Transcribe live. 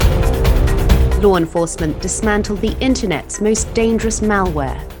law enforcement dismantle the internet's most dangerous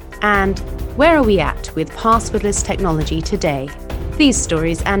malware? And where are we at with passwordless technology today? These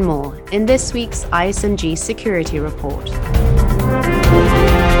stories and more in this week's ISMG Security Report.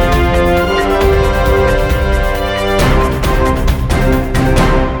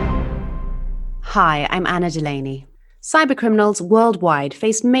 Hi, I'm Anna Delaney. Cybercriminals worldwide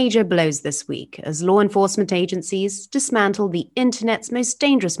faced major blows this week as law enforcement agencies dismantled the internet's most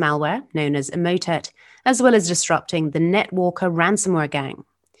dangerous malware, known as Emotet, as well as disrupting the NetWalker ransomware gang.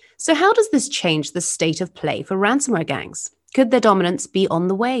 So how does this change the state of play for ransomware gangs? Could their dominance be on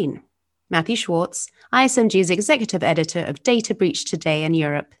the wane? Matthew Schwartz, ISMG's executive editor of Data Breach Today in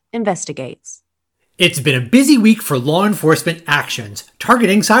Europe, investigates. It's been a busy week for law enforcement actions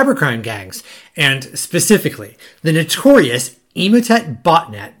targeting cybercrime gangs, and specifically the notorious Emotet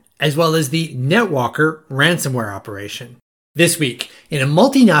botnet, as well as the NetWalker ransomware operation. This week, in a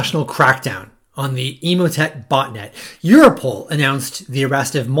multinational crackdown on the Emotet botnet, Europol announced the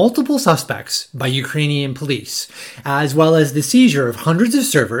arrest of multiple suspects by Ukrainian police, as well as the seizure of hundreds of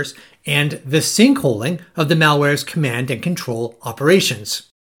servers and the sinkholing of the malware's command and control operations.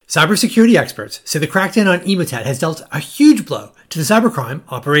 Cybersecurity experts say the crackdown on Emotet has dealt a huge blow to the cybercrime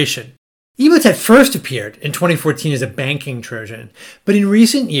operation. Emotet first appeared in 2014 as a banking Trojan, but in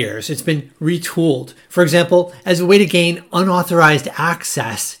recent years it's been retooled, for example, as a way to gain unauthorized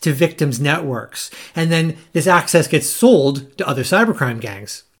access to victims' networks, and then this access gets sold to other cybercrime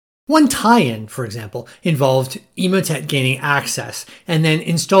gangs. One tie-in, for example, involved Emotet gaining access and then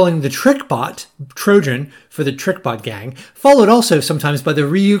installing the TrickBot Trojan for the TrickBot gang, followed also sometimes by the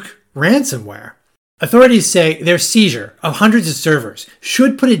Ryuk ransomware. Authorities say their seizure of hundreds of servers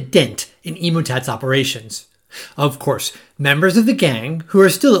should put a dent in Emotet's operations. Of course, members of the gang who are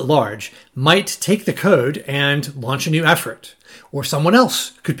still at large might take the code and launch a new effort, or someone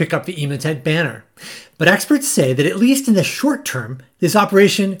else could pick up the Emotet banner. But experts say that at least in the short term, this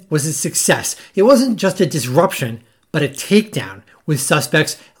operation was a success. It wasn't just a disruption, but a takedown, with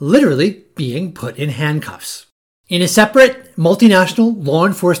suspects literally being put in handcuffs. In a separate multinational law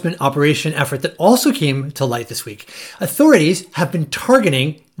enforcement operation effort that also came to light this week, authorities have been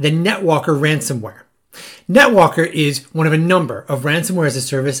targeting the NetWalker ransomware. NetWalker is one of a number of ransomware as a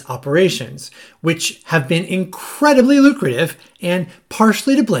service operations, which have been incredibly lucrative and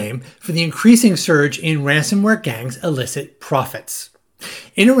partially to blame for the increasing surge in ransomware gangs' illicit profits.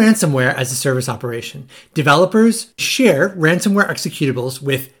 In a ransomware as a service operation, developers share ransomware executables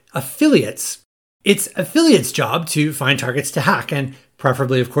with affiliates. It's affiliates' job to find targets to hack, and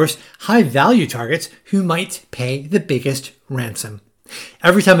preferably, of course, high-value targets who might pay the biggest ransom.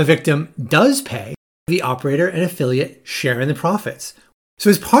 Every time a victim does pay, the operator and affiliate share in the profits. So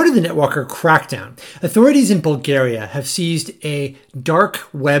as part of the NetWalker crackdown, authorities in Bulgaria have seized a dark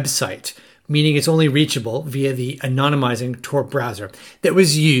website, meaning it's only reachable via the anonymizing Tor browser, that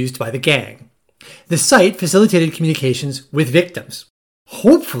was used by the gang. The site facilitated communications with victims.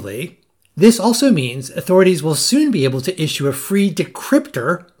 Hopefully, this also means authorities will soon be able to issue a free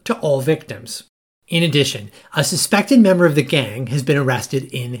decryptor to all victims. In addition, a suspected member of the gang has been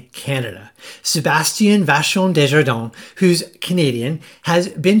arrested in Canada. Sébastien Vachon Desjardins, who's Canadian, has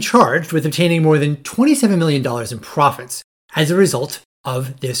been charged with obtaining more than $27 million in profits as a result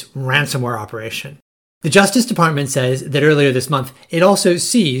of this ransomware operation. The Justice Department says that earlier this month, it also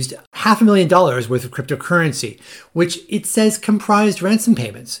seized $500,000 worth of cryptocurrency, which it says comprised ransom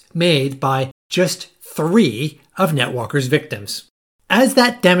payments made by just 3 of NetWalker's victims. As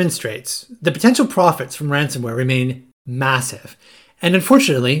that demonstrates, the potential profits from ransomware remain massive, and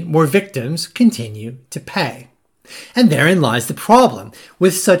unfortunately, more victims continue to pay. And therein lies the problem.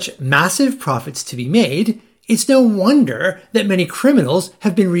 With such massive profits to be made, it's no wonder that many criminals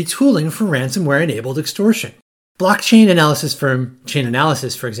have been retooling for ransomware-enabled extortion. Blockchain analysis firm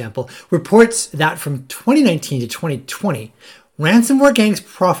Chainalysis, for example, reports that from 2019 to 2020, ransomware gangs'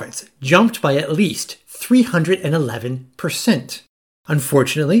 profits jumped by at least 311%.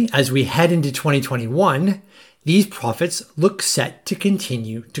 Unfortunately, as we head into 2021, these profits look set to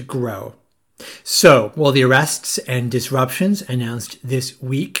continue to grow. So, while the arrests and disruptions announced this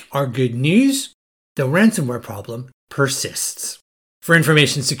week are good news, the ransomware problem persists. For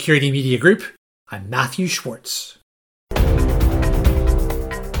Information Security Media Group, I'm Matthew Schwartz.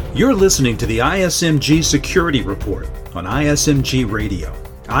 You're listening to the ISMG Security Report on ISMG Radio.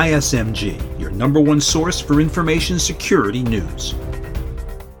 ISMG, your number one source for information security news.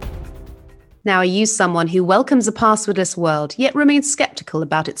 Now, are you someone who welcomes a passwordless world, yet remains skeptical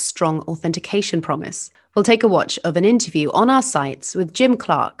about its strong authentication promise? We'll take a watch of an interview on our sites with Jim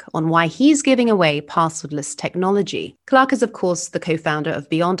Clark on why he's giving away passwordless technology. Clark is, of course, the co-founder of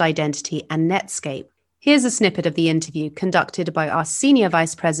Beyond Identity and Netscape. Here's a snippet of the interview conducted by our Senior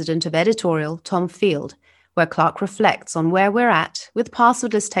Vice President of Editorial, Tom Field, where Clark reflects on where we're at with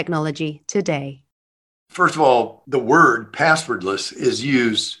passwordless technology today. First of all, the word passwordless is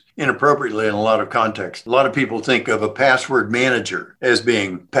used inappropriately in a lot of contexts. A lot of people think of a password manager as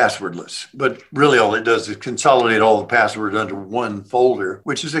being passwordless, but really all it does is consolidate all the passwords under one folder,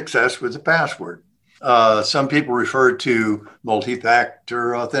 which is accessed with a password. Some people refer to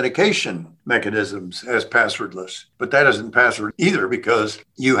multi-factor authentication mechanisms as passwordless, but that isn't password either, because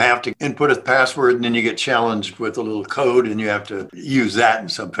you have to input a password and then you get challenged with a little code and you have to use that in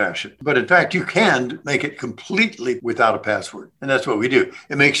some fashion. But in fact, you can make it completely without a password. And that's what we do.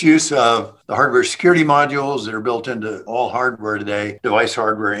 It makes use of the hardware security modules that are built into all hardware today, device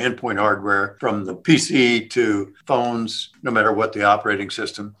hardware, endpoint hardware, from the PC to phones, no matter what the operating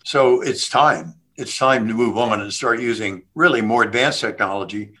system. So it's time. It's time to move on and start using really more advanced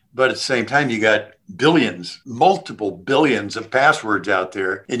technology. But at the same time, you got billions, multiple billions of passwords out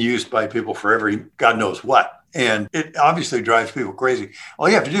there and used by people for every God knows what. And it obviously drives people crazy. All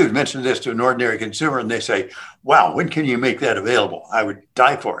you have to do is mention this to an ordinary consumer and they say, wow, when can you make that available? I would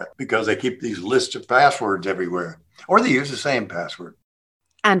die for it, because they keep these lists of passwords everywhere, or they use the same password.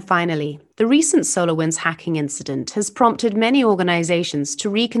 And finally, the recent SolarWinds hacking incident has prompted many organizations to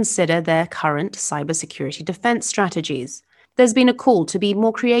reconsider their current cybersecurity defense strategies. There's been a call to be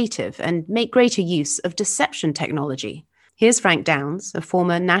more creative and make greater use of deception technology. Here's Frank Downs, a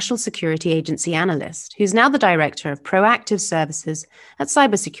former National Security Agency analyst, who's now the director of proactive services at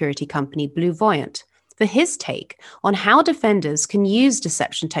cybersecurity company BlueVoyant, for his take on how defenders can use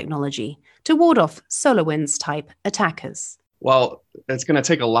deception technology to ward off SolarWinds-type attackers. Well, it's going to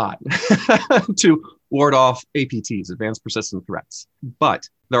take a lot to ward off APTs, advanced persistent threats. But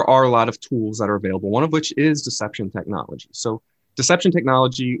there are a lot of tools that are available, one of which is deception technology. So deception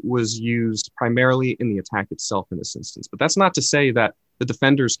technology was used primarily in the attack itself in this instance. But that's not to say that the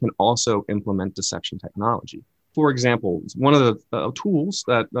defenders can also implement deception technology. For example, one of the tools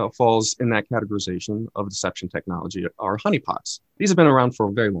that falls in that categorization of deception technology are honeypots. These have been around for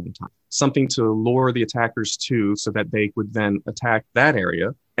a very long time. Something to lure the attackers to so that they would then attack that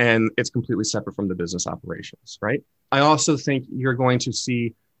area, and it's completely separate from the business operations, right? I also think you're going to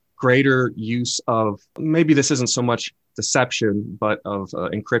see greater use of, maybe this isn't so much deception, but of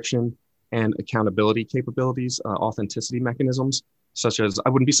encryption and accountability capabilities, authenticity mechanisms, such as, I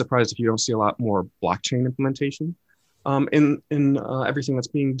wouldn't be surprised if you don't see a lot more blockchain implementation in everything that's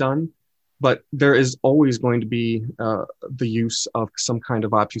being done. But there is always going to be the use of some kind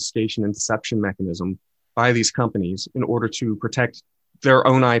of obfuscation and deception mechanism by these companies in order to protect their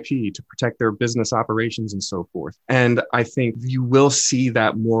own IP, to protect their business operations and so forth. And I think you will see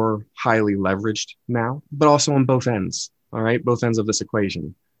that more highly leveraged now, but also on both ends, all right, both ends of this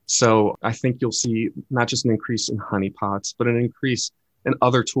equation. So I think you'll see not just an increase in honeypots, but an increase in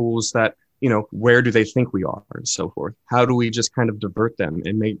other tools that, you know, where do they think we are and so forth? How do we just kind of divert them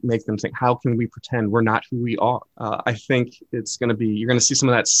and make them think, how can we pretend we're not who we are? I think it's going to be, you're going to see some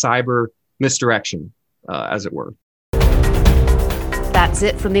of that cyber misdirection, as it were. That's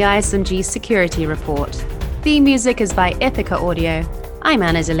it from the ISMG Security Report. Theme music is by Ithaca Audio. I'm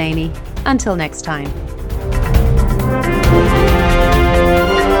Anna Delaney. Until next time.